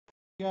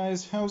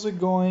Guys, how's it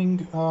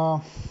going?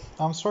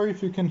 I'm sorry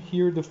if you can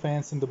hear the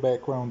fans in the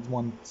background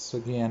once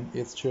again.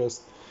 It's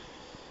just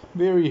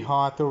very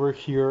hot over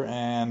here,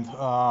 and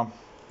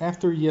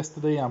after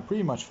yesterday, I'm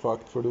pretty much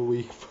fucked for the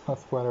week, but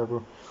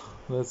whatever.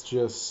 Let's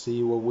just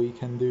see what we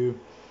can do.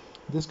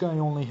 This guy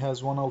only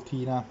has one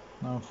Altina,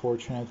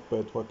 unfortunate,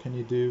 but what can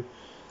you do?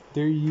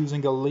 They're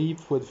using a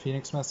Leap with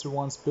Phoenix Master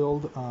 1's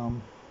build,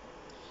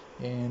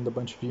 and a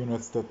bunch of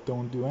units that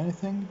don't do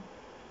anything.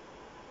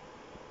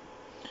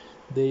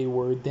 They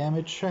were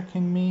damage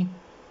checking me.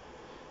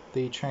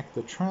 They checked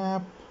the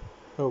trap.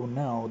 Oh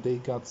no, they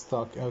got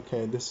stuck.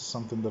 Okay, this is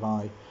something that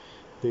I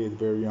did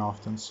very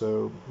often,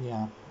 so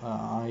yeah,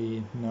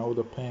 I know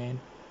the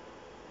pain.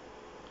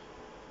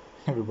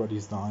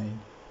 Everybody's dying.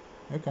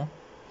 Okay.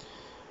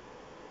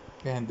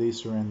 And they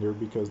surrender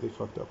because they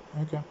fucked up.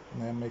 Okay,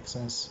 that makes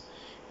sense.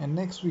 And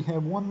next we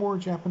have one more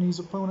Japanese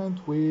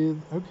opponent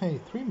with, okay,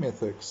 3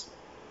 mythics.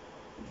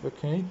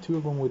 Okay, 2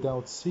 of them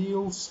without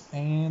seals,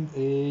 and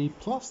a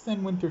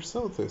 +10 Winter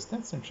Solstice.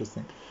 That's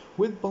interesting.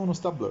 With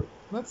bonus doubler.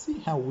 Let's see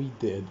how we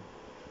did.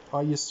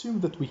 I assume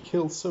that we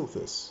killed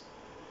Sothis.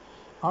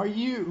 Are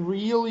you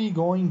really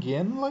going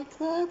in like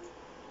that?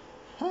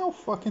 How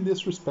fucking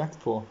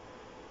disrespectful.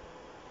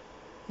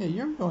 Yeah,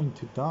 you're going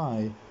to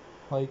die.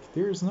 Like,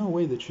 there's no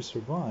way that you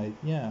survive.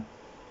 Yeah.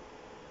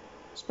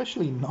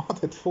 Especially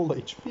not at full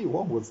HP.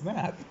 What was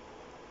that?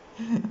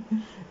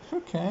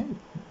 Okay,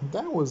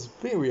 that was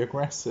very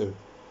aggressive.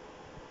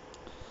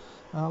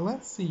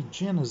 Let's see,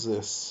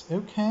 Genesis.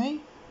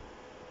 Okay.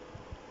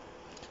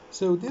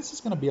 So this is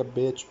gonna be a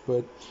bitch,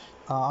 but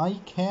I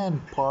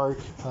can park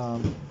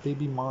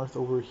Baby Marth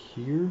over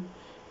here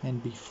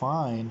and be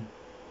fine.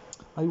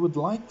 I would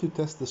like to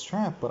test the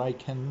strap, but I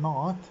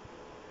cannot.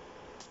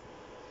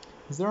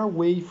 Is there a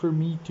way for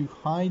me to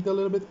hide a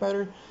little bit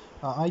better?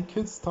 I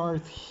could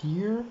start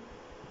here,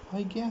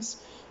 I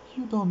guess.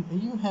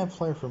 You have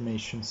flare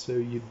formation, so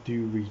you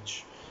do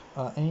reach.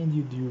 And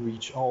you do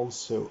reach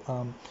also.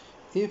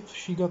 If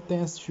she got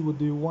danced, she would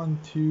do 1,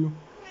 2,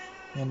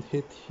 and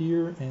hit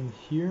here and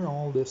here,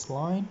 all this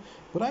line.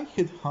 But I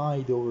could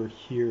hide over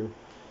here.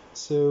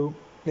 So,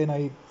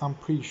 and I'm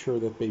pretty sure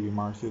that Baby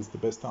Martha is the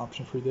best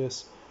option for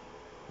this.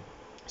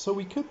 So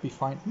we could be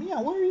fine.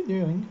 Mia, what are you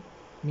doing?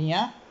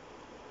 Mia?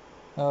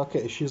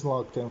 Okay, she's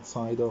locked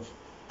outside of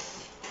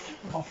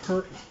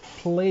her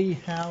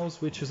playhouse,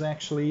 which is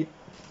actually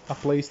a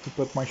place to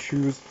put my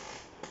shoes.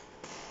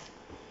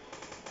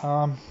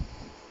 Yeah,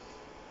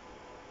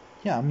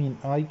 I mean,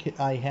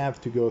 I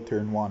have to go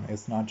turn 1.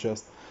 It's not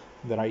just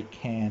that I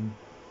can.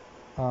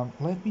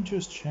 Let me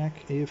just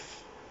check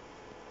if...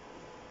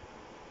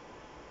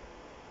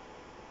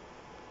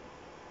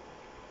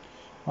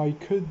 I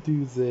could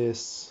do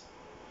this.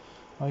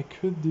 I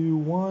could do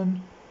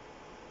 1,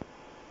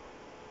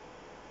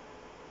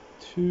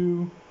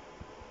 2,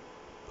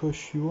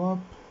 push you up,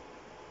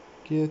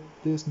 get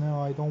this.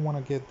 No, I don't want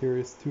to get there,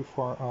 it's too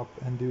far up,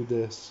 and do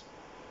this.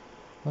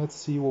 Let's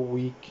see what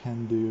we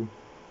can do.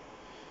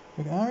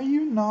 Like, are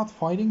you not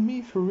fighting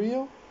me for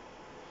real?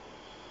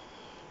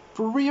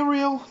 For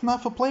real?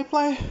 Not for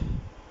play?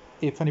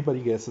 If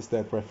anybody guesses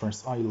that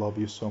reference, I love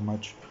you so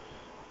much.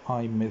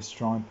 I miss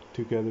Drawn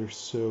Together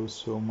so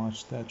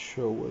much. That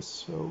show was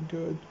so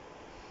good.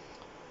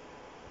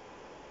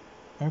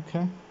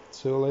 Okay,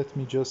 so let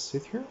me just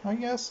sit here, I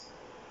guess.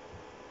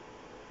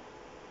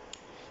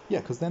 Yeah,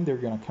 because then they're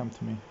gonna come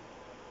to me.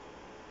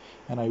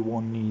 And I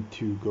won't need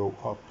to go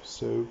up,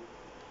 so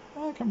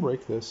I can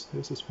break this.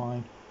 This is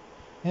fine.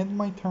 End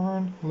my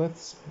turn.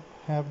 Let's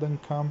have them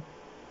come.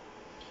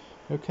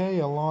 Okay,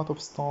 a lot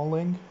of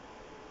stalling.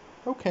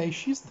 Okay,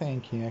 she's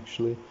tanky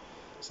actually,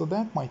 so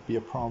that might be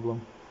a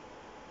problem.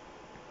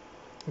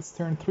 It's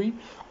turn 3.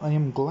 I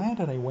am glad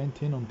that I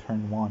went in on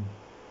turn 1.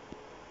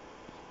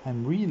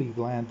 I'm really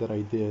glad that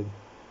I did.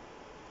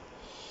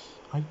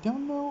 I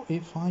don't know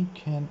if I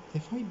can...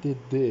 If I did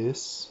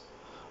this,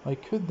 I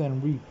could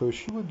then repo.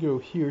 She would go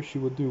here, she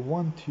would do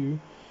 1, 2,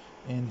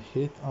 and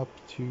hit up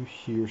to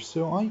here.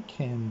 So I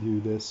can do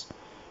this,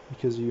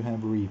 because you have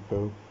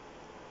repo.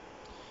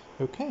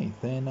 Okay,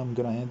 then I'm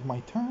gonna end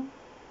my turn.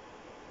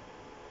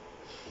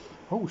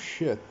 Oh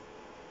shit.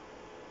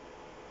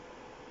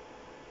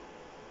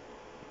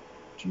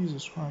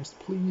 Jesus Christ,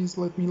 please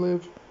let me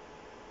live.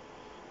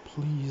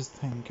 Please,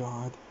 thank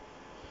God.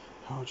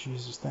 Oh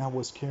Jesus, that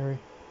was scary.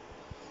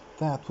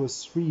 That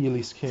was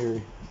really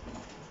scary.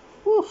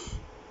 Woof.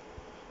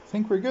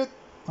 Think we're good?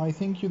 I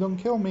think you don't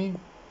kill me.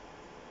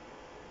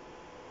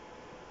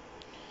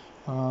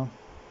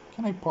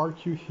 Can I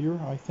park you here?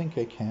 I think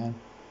I can.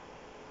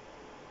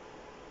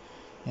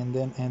 And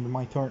then end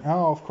my turn.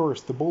 Oh, of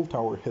course, the bolt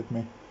tower hit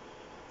me.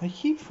 I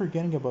keep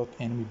forgetting about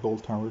enemy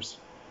bolt towers.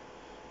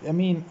 I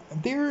mean,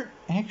 they're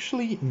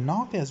actually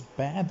not as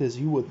bad as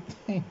you would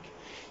think.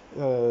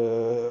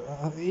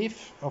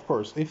 Of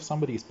course, if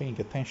somebody is paying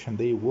attention,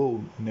 they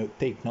will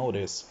take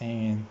notice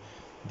and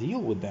deal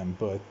with them,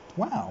 but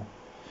wow.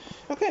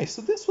 Okay,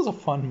 so this was a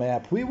fun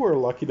map. We were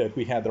lucky that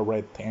we had a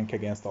red tank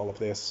against all of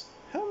this.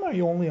 How am I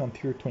only on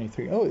tier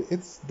 23? Oh,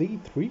 it's day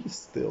 3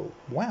 still.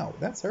 Wow,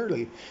 that's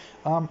early.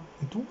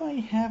 Do I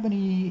have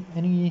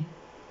any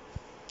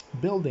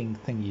building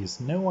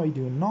thingies? No, I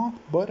do not,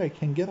 but I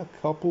can get a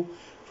couple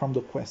from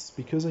the quests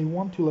because I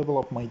want to level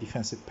up my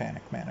defensive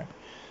panic mana.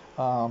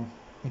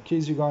 In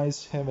case you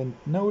guys haven't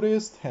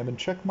noticed, haven't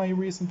checked my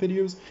recent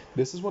videos,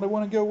 this is what I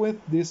want to go with.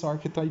 This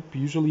archetype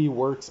usually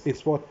works.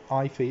 It's what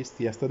I faced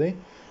yesterday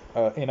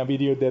in a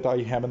video that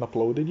I haven't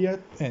uploaded yet,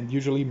 and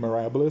usually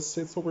Mirabilis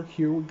sits over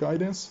here with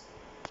guidance.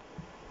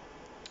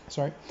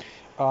 Sorry.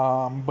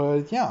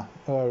 But yeah,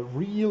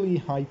 really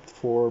hyped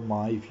for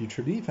my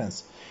future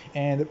defense.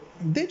 And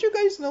did you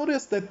guys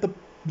notice that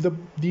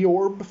the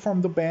orb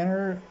from the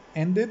banner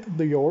ended?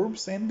 The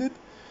orbs ended?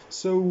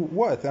 So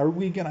what? Are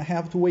we gonna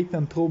have to wait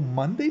until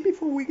Monday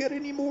before we get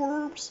any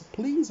more orbs?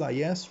 Please, I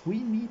guess we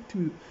need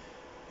to,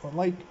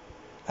 like,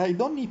 I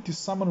don't need to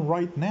summon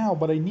right now,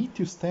 but I need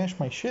to stash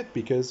my shit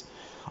because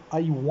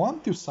I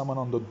want to summon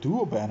on the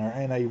duo banner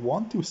and I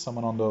want to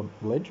summon on the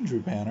legendary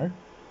banner.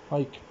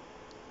 Like,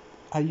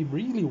 I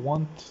really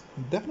want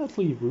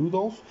definitely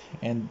Rudolph,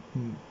 and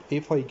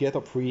if I get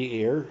a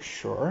free heir,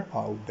 sure,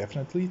 I'll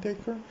definitely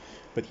take her.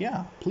 But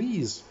yeah,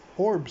 please,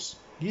 orbs,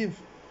 give.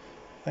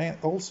 And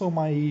also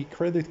my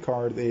credit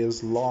card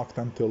is locked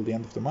until the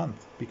end of the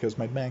month because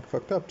my bank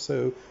fucked up,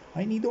 so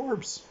I need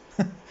orbs.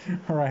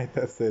 Alright,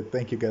 that's it.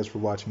 Thank you guys for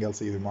watching. I'll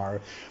see you tomorrow.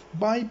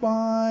 Bye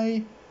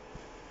bye!